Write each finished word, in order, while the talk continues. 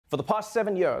For the past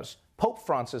 7 years, Pope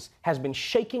Francis has been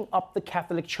shaking up the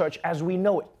Catholic Church as we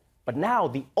know it. But now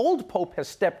the old Pope has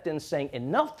stepped in saying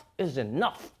enough is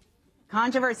enough.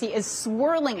 Controversy is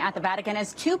swirling at the Vatican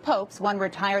as two popes, one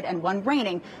retired and one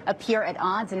reigning, appear at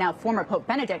odds, and now former Pope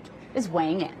Benedict is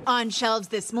weighing in. On shelves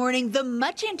this morning, the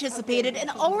much anticipated and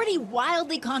already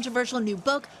wildly controversial new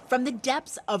book, From the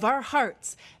Depths of Our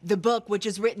Hearts. The book, which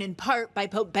is written in part by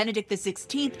Pope Benedict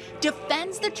XVI,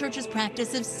 defends the Church's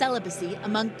practice of celibacy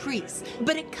among priests.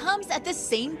 But it comes at the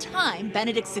same time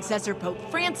Benedict's successor, Pope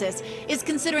Francis, is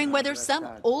considering whether some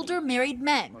older married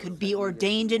men could be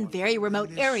ordained in very remote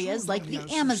areas like the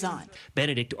Amazon.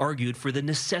 Benedict argued for the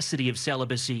necessity of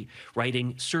celibacy,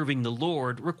 writing, "Serving the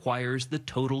Lord requires the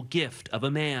total gift of a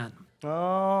man."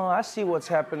 Oh, I see what's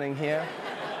happening here.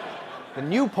 The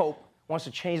new Pope wants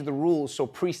to change the rules so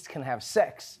priests can have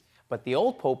sex, but the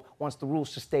old Pope wants the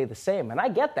rules to stay the same, and I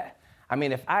get that. I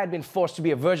mean, if I had been forced to be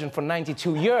a virgin for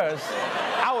 92 years,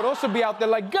 I would also be out there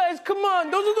like, guys, come on,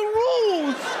 those are the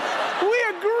rules. We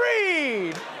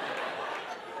agreed.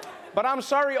 But I'm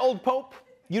sorry, old Pope.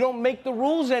 You don't make the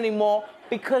rules anymore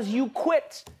because you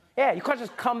quit. Yeah, you can't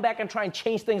just come back and try and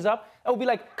change things up. It would be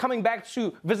like coming back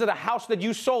to visit a house that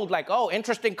you sold, like, oh,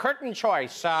 interesting curtain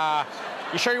choice.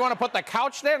 You sure you want to put the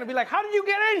couch there? And it'd be like, how did you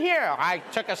get in here? I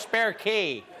took a spare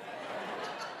key.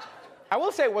 I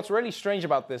will say what's really strange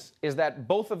about this is that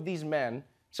both of these men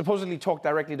supposedly talk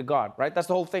directly to God, right? That's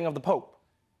the whole thing of the Pope.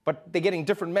 But they're getting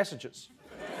different messages.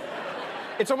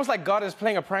 It's almost like God is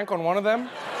playing a prank on one of them.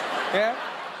 Yeah?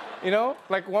 You know,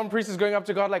 like one priest is going up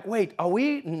to God like, wait, are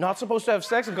we not supposed to have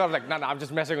sex? And God's like, no, I'm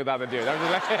just messing with the other dude. I'm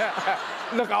just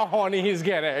like, look how horny he's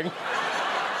getting.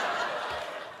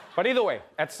 But either way,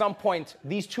 at some point,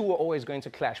 these two are always going to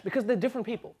clash because they're different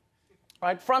people,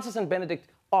 right? Francis and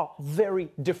Benedict are very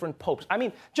different popes. I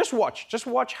mean, just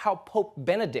watch how Pope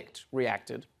Benedict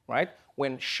reacted, right?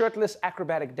 When shirtless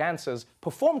acrobatic dancers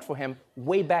performed for him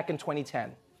way back in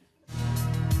 2010.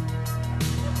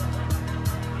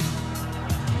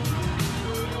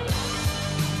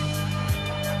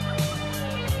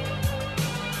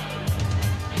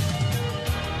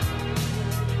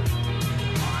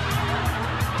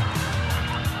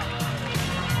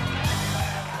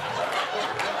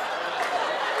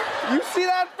 You see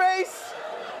that face?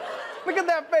 Look at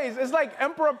that face. It's like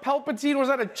Emperor Palpatine was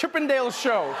at a Chippendale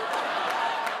show.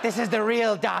 This is the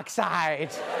real dark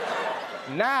side.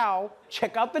 Now,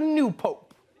 check out the new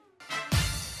Pope.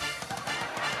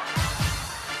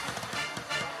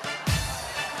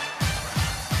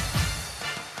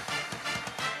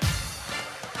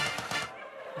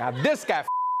 Now this guy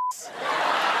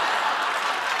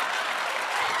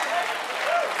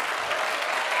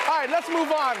All right, let's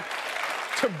move on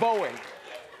to Boeing.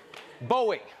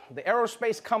 Boeing, the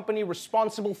aerospace company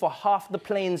responsible for half the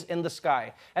planes in the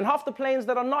sky and half the planes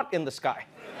that are not in the sky.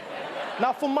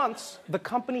 Now, for months, the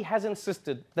company has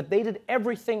insisted that they did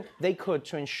everything they could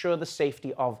to ensure the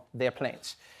safety of their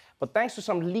planes. But thanks to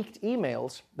some leaked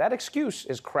emails, that excuse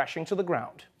is crashing to the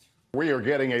ground. We are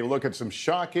getting a look at some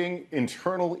shocking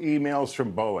internal emails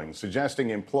from Boeing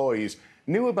suggesting employees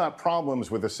knew about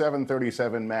problems with the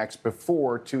 737 MAX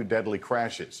before two deadly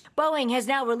crashes. Boeing has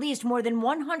now released more than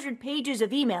 100 pages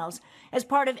of emails as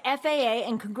part of FAA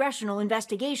and congressional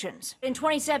investigations. In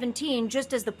 2017,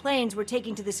 just as the planes were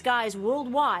taking to the skies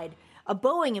worldwide, a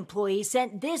Boeing employee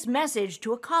sent this message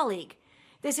to a colleague.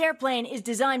 This airplane is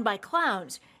designed by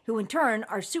clowns, who in turn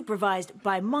are supervised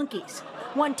by monkeys.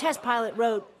 One test pilot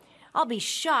wrote, "I'll be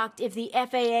shocked if the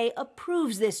FAA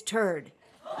approves this turd."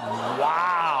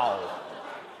 Wow.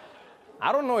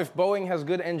 I don't know if Boeing has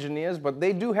good engineers, but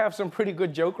they do have some pretty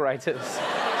good joke writers.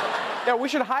 Yeah, we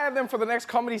should hire them for the next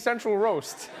Comedy Central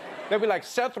roast. They'll be like,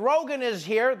 Seth Rogen is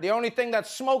here, the only thing that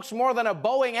smokes more than a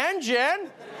Boeing engine.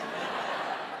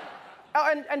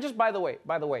 Oh, and just by the way,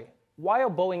 why are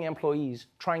Boeing employees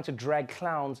trying to drag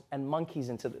clowns and monkeys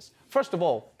into this? First of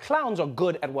all, clowns are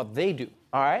good at what they do,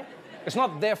 all right? It's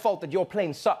not their fault that your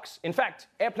plane sucks. In fact,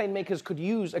 airplane makers could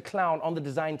use a clown on the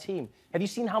design team. Have you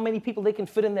seen how many people they can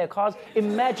fit in their cars?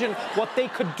 Imagine what they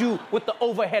could do with the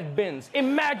overhead bins.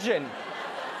 Imagine.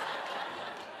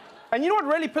 And you know what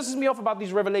really pisses me off about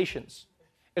these revelations?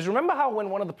 Is remember how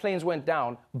when one of the planes went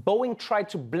down, Boeing tried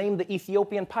to blame the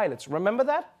Ethiopian pilots. Remember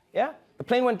that? Yeah? The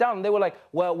plane went down and they were like,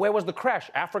 well, where was the crash?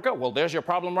 Africa? Well, there's your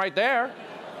problem right there.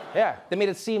 Yeah, they made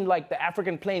it seem like the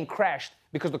African plane crashed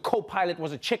because the co-pilot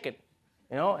was a chicken.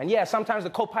 You know, and yeah, sometimes the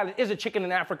co-pilot is a chicken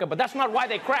in Africa, but that's not why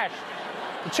they crashed.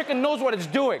 The chicken knows what it's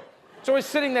doing. It's always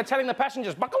sitting there telling the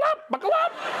passengers, buckle up, buckle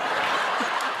up.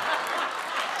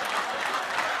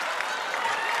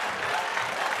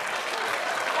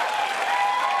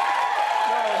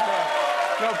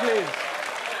 No, please.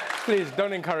 Please,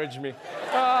 don't encourage me.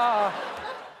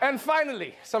 And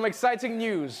finally, some exciting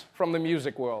news from the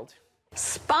music world.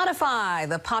 Spotify,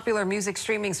 the popular music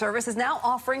streaming service, is now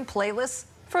offering playlists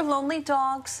for lonely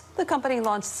dogs. The company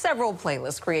launched several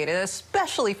playlists created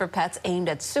especially for pets aimed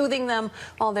at soothing them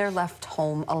while they're left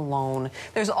home alone.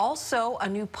 There's also a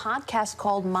new podcast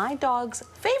called My Dog's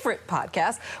Favorite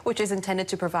Podcast, which is intended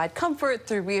to provide comfort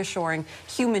through reassuring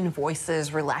human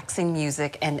voices, relaxing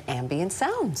music, and ambient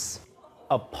sounds.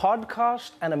 A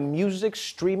podcast and a music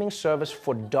streaming service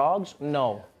for dogs?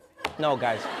 No. No,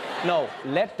 guys. No.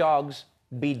 Let dogs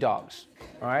be dogs.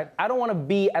 All right? I don't want to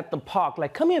be at the park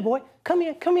like, come here, boy. Come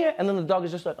here, come here. And then the dog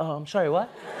is just like, oh, I'm sorry, what?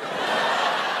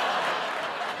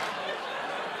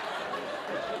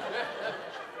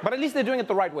 But at least they're doing it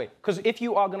the right way. Because if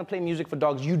you are going to play music for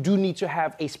dogs, you do need to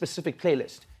have a specific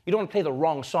playlist. You don't want to play the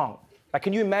wrong song. Like,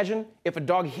 can you imagine if a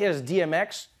dog hears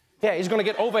DMX? Yeah, he's gonna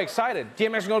get overexcited.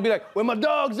 DMX is gonna be like, where my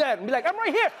dog's at? And be like, I'm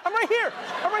right here, I'm right here,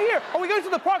 I'm right here. Oh, we go to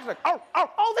the park. It's like,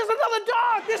 oh, there's another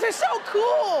dog. This is so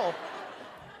cool.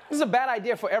 This is a bad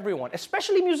idea for everyone,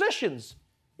 especially musicians.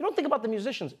 You don't think about the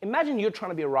musicians. Imagine you're trying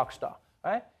to be a rock star,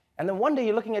 right? And then one day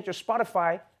you're looking at your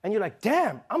Spotify and you're like,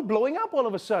 damn, I'm blowing up all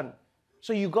of a sudden.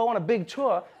 So you go on a big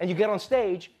tour and you get on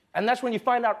stage, and that's when you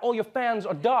find out all your fans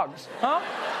are dogs, huh?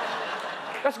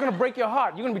 That's gonna break your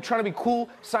heart. You're gonna be trying to be cool,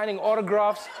 signing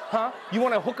autographs, huh? You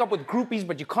wanna hook up with groupies,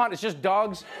 but you can't, it's just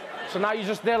dogs. So now you're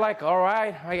just there like, all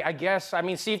right, I guess. I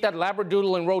mean, see if that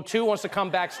Labradoodle in row 2 wants to come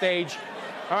backstage.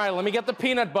 All right, let me get the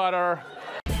peanut butter.